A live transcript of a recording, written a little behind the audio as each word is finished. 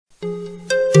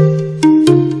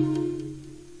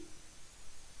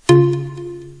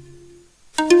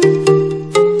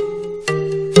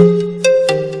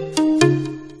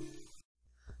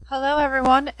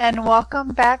and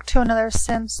welcome back to another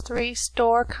Sims 3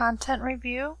 store content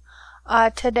review.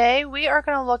 Today we are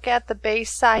going to look at the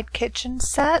Bayside kitchen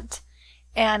set,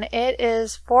 and it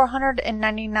is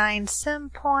 499 sim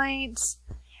points,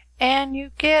 and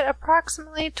you get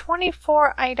approximately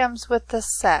 24 items with the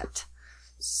set.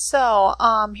 So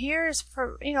here's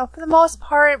for the most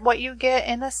part what you get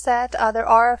in the set. There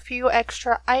are a few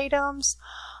extra items.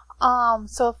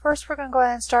 So first we're going to go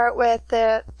ahead and start with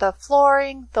the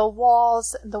flooring, the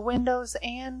walls, the windows,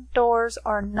 and doors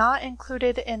are not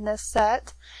included in this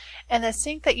set. And the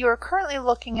sink that you are currently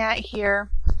looking at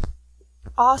here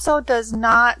also does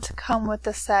not come with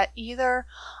the set either.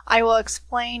 I will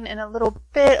explain in a little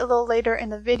later in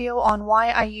the video on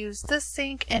why I use this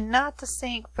sink and not the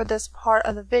sink for this part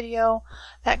of the video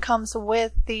that comes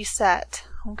with the set.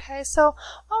 Okay, so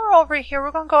while we're over here,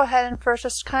 we're going to go ahead and first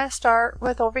just kind of start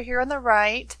with over here on the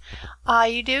right.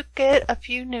 You do get a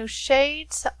few new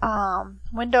shades,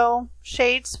 window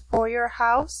shades for your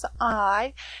house.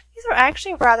 These are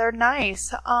actually rather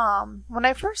nice. When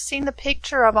I first seen the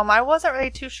picture of them, I wasn't really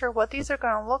too sure what these are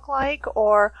going to look like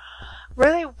or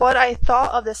really what I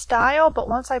thought of the style, but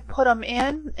once I put them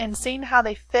in and seen how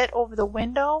they fit over the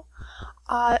window,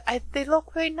 they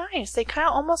look really nice. They kind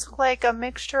of almost look like a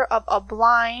mixture of a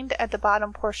blind at the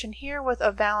bottom portion here with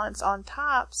a valance on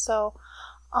top. So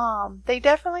they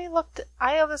definitely looked,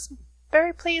 I was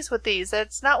very pleased with these.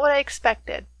 It's not what I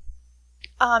expected.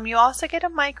 You also get a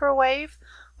microwave,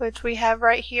 which we have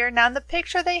right here. Now in the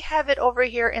picture they have it over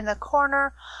here in the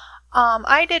corner.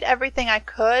 I did everything I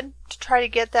could to try to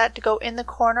get that to go in the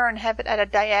corner and have it at a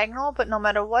diagonal, but no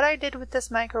matter what I did with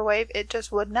this microwave, it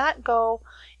just would not go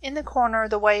in the corner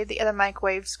the way the other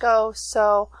microwaves go.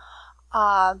 So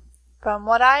from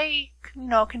what I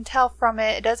can tell from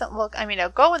it, it doesn't look, it'll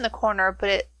go in the corner, but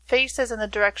it faces in the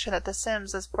direction that the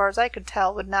Sims, as far as I could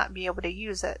tell, would not be able to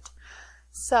use it.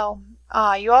 So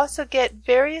you also get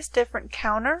various different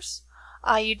counters.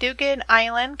 You do get an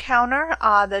island counter.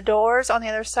 The doors on the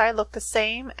other side look the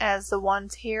same as the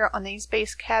ones here on these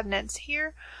base cabinets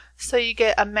here. So you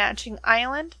get a matching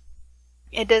island.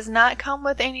 It does not come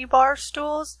with any bar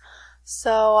stools.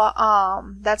 So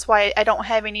that's why I don't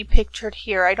have any pictured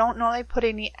here. I don't normally put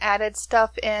any added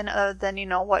stuff in other than,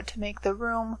 what to make the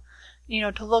room,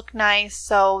 to look nice.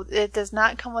 So it does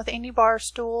not come with any bar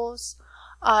stools.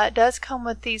 It does come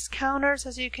with these counters,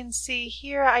 as you can see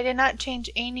here. I did not change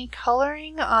any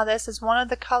coloring. This is one of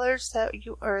the colors that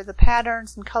or the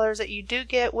patterns and colors that you do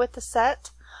get with the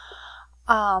set.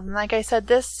 Like I said,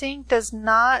 this sink does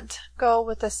not go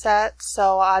with the set,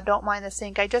 so I don't mind the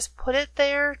sink. I just put it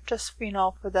there just,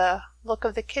 for the look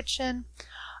of the kitchen.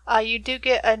 You do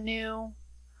get a new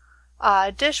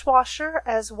dishwasher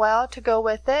as well to go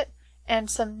with it. And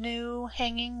some new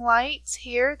hanging lights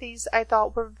here. These I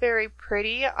thought were very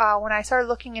pretty. When I started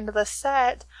looking into the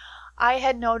set, I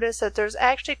had noticed that there's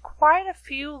actually quite a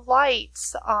few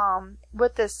lights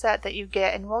with this set that you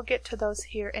get, and we'll get to those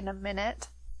here in a minute.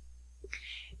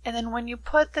 And then when you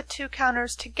put the two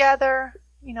counters together,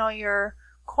 your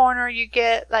corner, you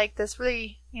get like this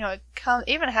really, it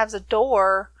even has a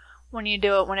door. When you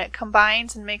do it, when it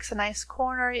combines and makes a nice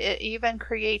corner, it even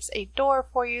creates a door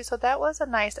for you. So that was a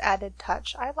nice added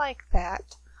touch. I like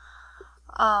that.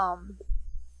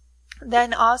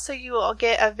 Then also you will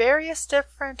get a various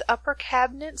different upper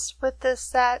cabinets with this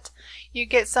set. You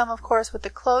get some, of course, with the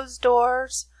closed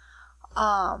doors.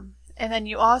 And then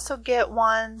you also get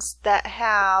ones that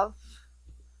have,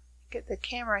 get the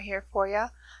camera here for you,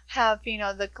 have,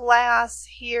 the glass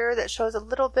here that shows a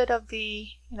little bit of the,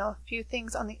 a few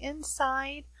things on the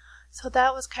inside. So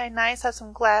that was kind of nice. Have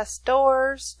some glass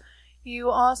doors. You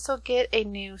also get a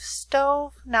new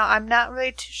stove. Now I'm not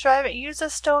really too sure. I haven't used a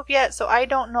stove yet, so I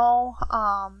don't know.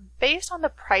 Based on the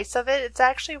price of it, it's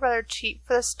actually rather cheap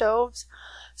for the stoves.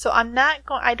 So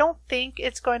I don't think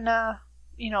it's going to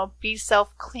be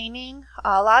self-cleaning.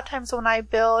 A lot of times when I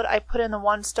build, I put in the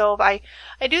one stove. I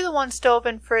do the one stove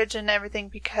and fridge and everything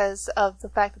because of the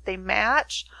fact that they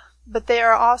match, but they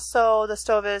are also, the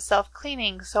stove is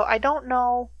self-cleaning. So I don't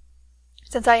know,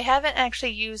 since I haven't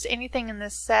actually used anything in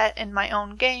this set in my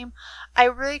own game, I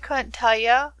really couldn't tell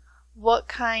you what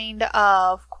kind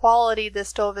of quality this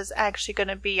stove is actually going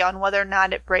to be, on whether or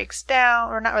not it breaks down,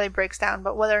 or not really breaks down,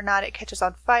 but whether or not it catches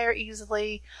on fire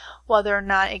easily, whether or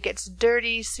not it gets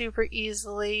dirty super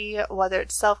easily, whether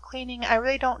it's self-cleaning. I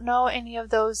really don't know any of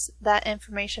that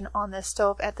information on this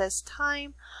stove at this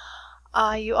time.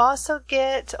 You also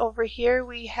get over here,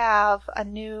 we have a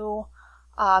new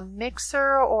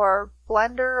mixer or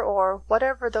blender or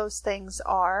whatever those things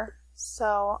are.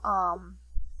 So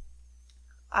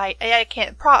I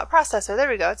can't, processor, there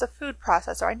we go, it's a food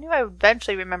processor. I knew I would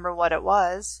eventually remember what it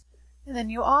was. And then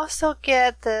you also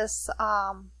get this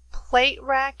plate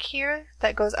rack here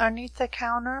that goes underneath the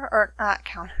counter, or not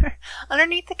counter,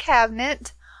 underneath the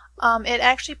cabinet. It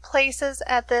actually places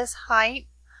at this height,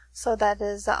 so that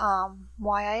is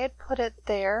why I had put it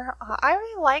there. I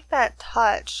really like that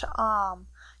touch.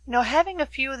 You know, having a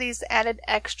few of these added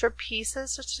extra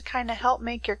pieces just to kind of help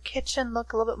make your kitchen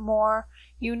look a little bit more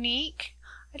unique.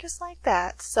 I just like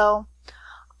that. So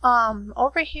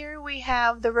over here we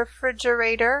have the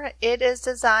refrigerator. It is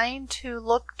designed to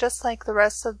look just like the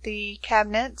rest of the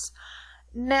cabinets.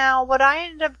 Now what I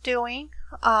ended up doing,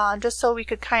 just so we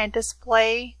could kind of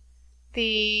display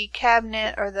the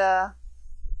cabinet or the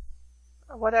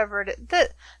whatever it is,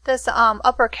 this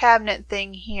upper cabinet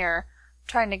thing here, I'm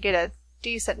trying to get a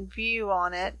decent view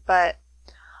on it, but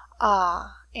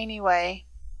anyway,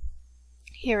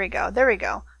 here we go, there we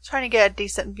go. Trying to get a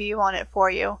decent view on it for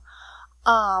you.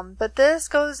 But this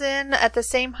goes in at the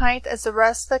same height as the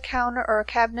rest of the counter or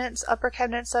cabinets, upper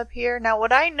cabinets up here. Now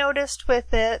what I noticed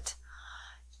with it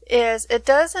is it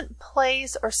doesn't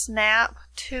place or snap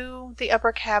to the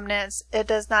upper cabinets. It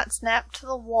does not snap to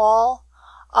the wall.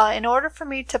 In order for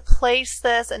me to place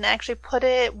this and actually put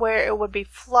it where it would be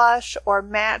flush or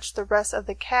match the rest of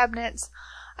the cabinets,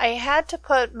 I had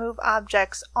to move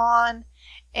objects on,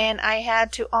 and I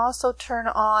had to also turn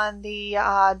on the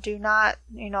do not,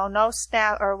 no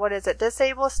snap, or what is it,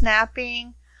 disable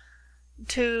snapping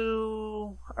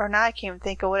to, or now I can't even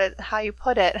think of how you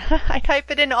put it. I type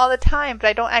it in all the time, but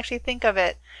I don't actually think of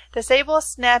it. Disable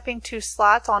snapping to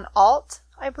slots on Alt,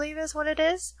 I believe is what it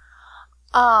is.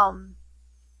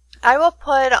 I will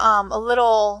put a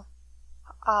little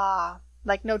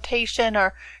like notation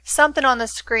or something on the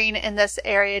screen in this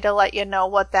area to let you know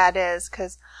what that is,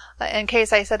 because in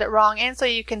case I said it wrong, and so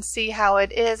you can see how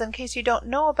it is. In case you don't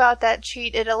know about that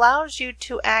cheat, it allows you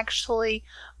to actually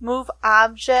move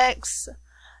objects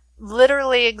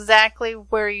literally exactly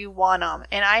where you want them,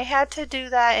 and I had to do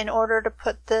that in order to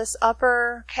put this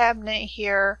upper cabinet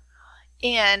here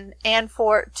in, and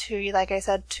for it to, like I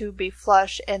said, to be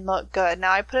flush and look good.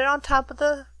 Now I put it on top of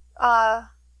the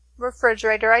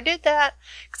refrigerator. I did that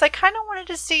because I kind of wanted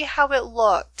to see how it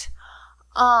looked.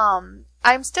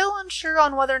 I'm still unsure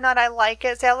on whether or not I like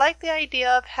it. See, I like the idea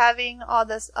of having all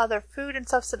this other food and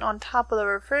stuff sitting on top of the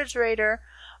refrigerator,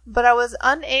 but I was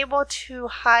unable to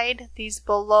hide these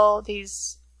below,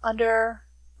 these under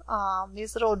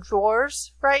these little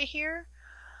drawers right here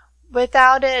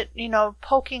without it,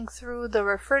 poking through the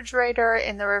refrigerator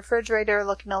and the refrigerator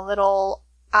looking a little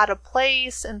out of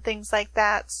place and things like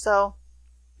that. So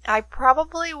I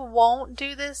probably won't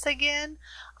do this again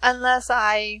unless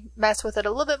I mess with it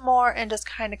a little bit more and just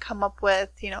kind of come up with,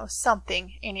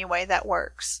 something anyway that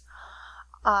works.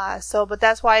 But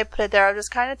that's why I put it there. I was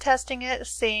just kind of testing it,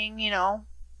 seeing,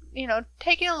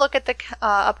 taking a look at the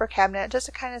upper cabinet just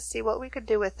to kind of see what we could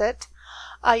do with it.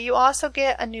 You also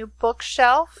get a new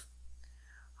bookshelf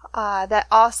that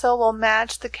also will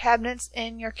match the cabinets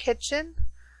in your kitchen.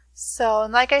 So,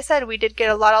 and like I said, we did get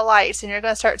a lot of lights, and you're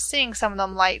going to start seeing some of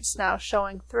them lights now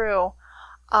showing through.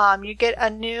 You get a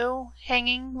new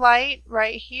hanging light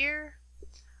right here.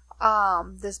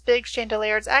 This big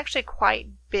chandelier, it's actually quite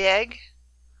big,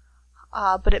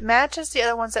 but it matches the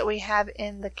other ones that we have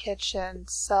in the kitchen.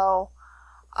 So,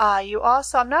 you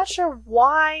also, I'm not sure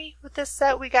why with this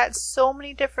set we got so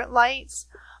many different lights,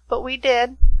 but we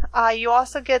did. You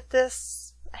also get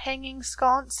this hanging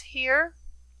sconce here.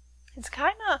 It's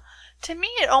kind of, to me,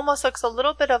 it almost looks a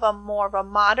little bit of a more of a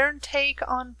modern take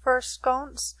on first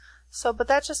sconce. So, but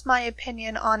that's just my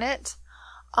opinion on it.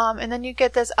 And then you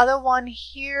get this other one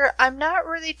here. I'm not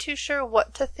really too sure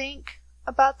what to think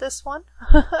about this one.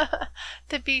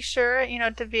 To be sure,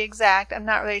 to be exact, I'm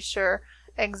not really sure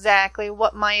exactly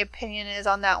what my opinion is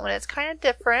on that one. It's kind of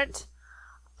different.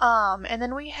 And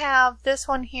then we have this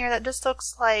one here that just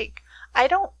looks like, I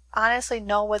don't honestly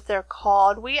know what they're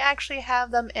called. We actually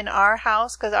have them in our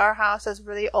house because our house is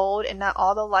really old and not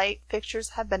all the light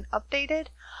fixtures have been updated.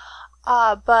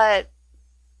 But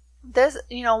this,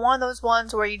 one of those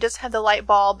ones where you just have the light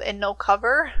bulb and no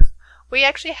cover. We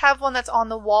actually have one that's on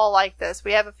the wall like this.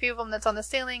 We have a few of them that's on the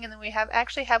ceiling, and then we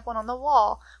actually have one on the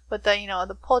wall with the,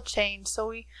 the pull chain.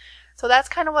 So that's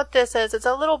kind of what this is. It's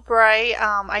a little bright.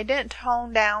 I didn't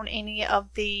tone down any of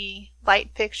the light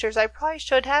fixtures. I probably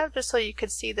should have, just so you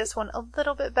could see this one a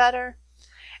little bit better.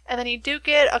 And then you do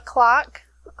get a clock.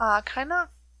 I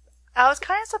was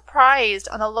kind of surprised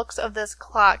on the looks of this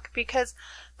clock because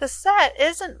the set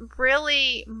isn't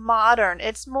really modern.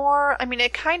 It's more,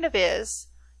 it kind of is.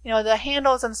 you know, the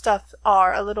handles and stuff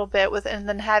are a little bit with, and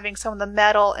then having some of the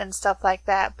metal and stuff like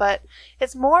that. But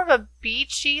it's more of a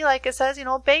beachy, like it says, you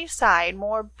know, Bayside,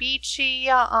 more beachy,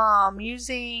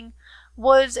 using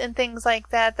woods and things like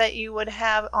that that you would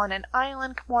have on an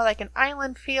island, more like an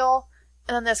island feel.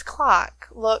 And then this clock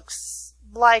looks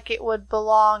like it would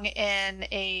belong in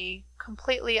a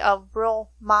completely a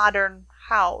real modern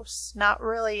house. Not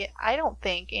really, I don't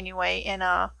think anyway, in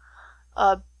a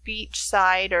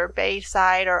beachside or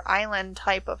bayside or island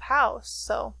type of house.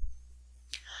 So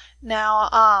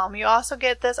now you also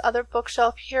get this other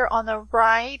bookshelf here on the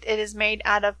right. It is made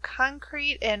out of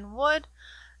concrete and wood,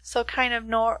 so kind of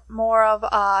more of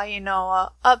you know,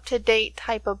 a up-to-date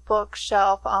type of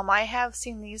bookshelf. I have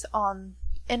seen these on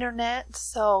internet,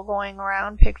 so going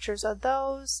around pictures of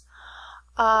those.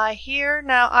 Here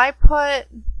now I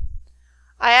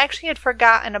actually had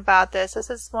forgotten about this. This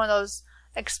is one of those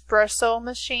espresso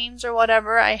machines or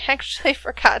whatever. I actually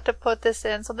forgot to put this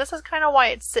in, so this is kind of why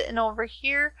it's sitting over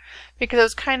here, because it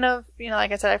was kind of, you know,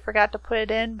 like I said, I forgot to put it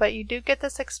in. But you do get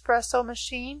this espresso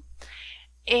machine,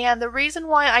 and the reason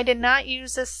why I did not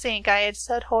use this sink, I had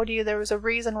told you there was a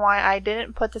reason why I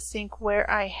didn't put the sink where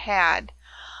I had.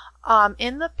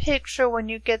 In the picture when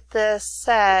you get this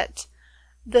set,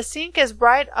 the sink is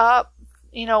right up,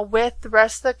 you know, with the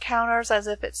rest of the counters as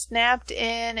if it's snapped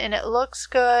in, and it looks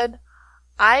good.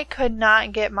 I could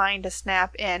not get mine to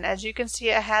snap in. As you can see,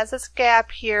 it has this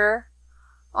gap here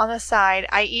on the side.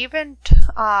 I even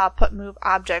put move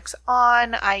objects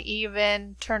on. I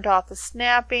even turned off the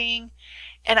snapping,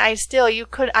 and I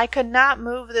could not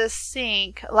move this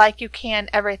sink like you can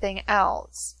everything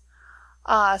else.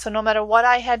 So no matter what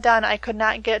I had done, I could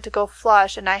not get it to go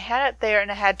flush, and I had it there,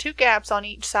 and it had two gaps on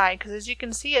each side, because as you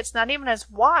can see, it's not even as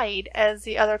wide as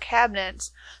the other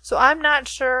cabinets. So I'm not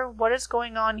sure what is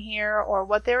going on here or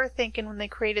what they were thinking when they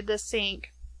created this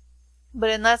sink.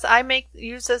 But unless I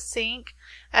use this sink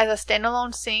as a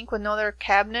standalone sink with no other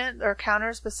cabinet or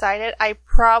counters beside it, I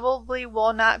probably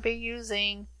will not be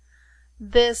using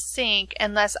this sink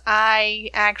unless I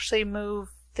actually move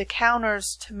the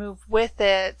counters to move with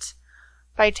it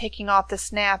by taking off the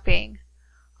snapping.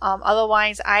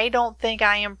 Otherwise, I don't think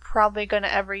I am probably going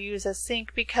to ever use a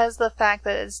sink, because the fact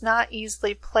that it's not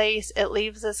easily placed, it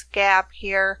leaves this gap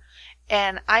here,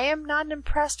 and I am not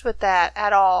impressed with that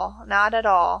at all. Not at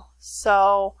all.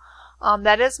 So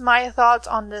that is my thoughts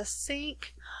on this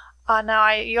sink.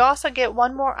 Now you also get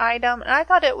one more item, and I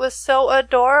thought it was so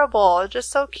adorable, just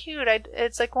so cute.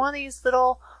 It's like one of these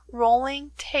little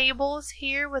rolling tables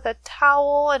here with a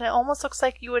towel, and it almost looks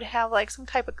like you would have like some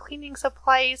type of cleaning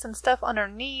supplies and stuff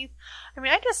underneath. I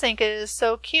mean, I just think it is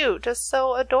so cute, just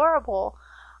so adorable.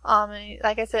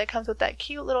 Like I said, it comes with that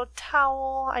cute little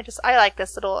towel. I like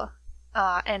this little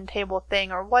end table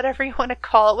thing, or whatever you want to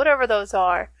call it, whatever those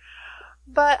are.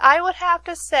 But I would have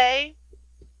to say,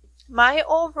 my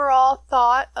overall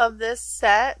thought of this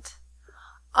set,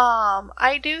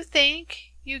 I do think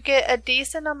you get a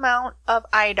decent amount of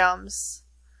items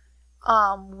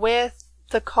with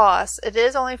the cost. It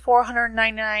is only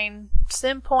 499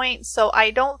 sim points, so I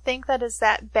don't think that is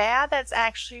that bad. That's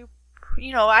actually,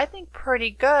 you know, I think pretty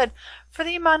good for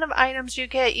the amount of items you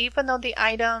get, even though the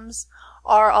items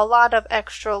are a lot of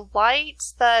extra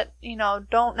lights that, you know,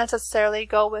 don't necessarily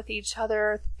go with each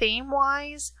other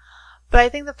theme-wise. But I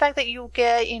think the fact that you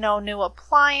get, you know, new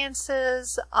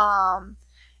appliances,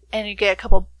 and you get a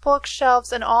couple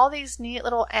bookshelves and all these neat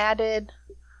little added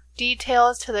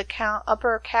details to the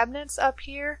upper cabinets up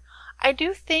here, I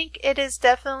do think it is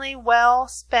definitely well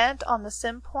spent on the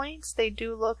sim points. They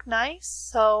do look nice.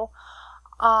 So,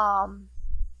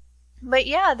 but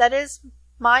yeah, that is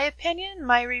my opinion,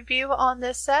 my review on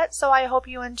this set. So I hope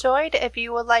you enjoyed. If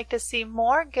you would like to see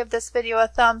more, give this video a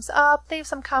thumbs up, leave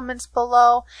some comments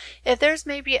below. If there's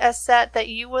maybe a set that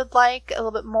you would like a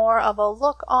little bit more of a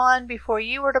look on before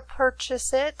you were to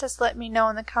purchase it, just let me know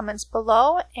in the comments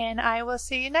below, and I will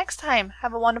see you next time.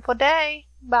 Have a wonderful day.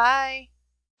 Bye.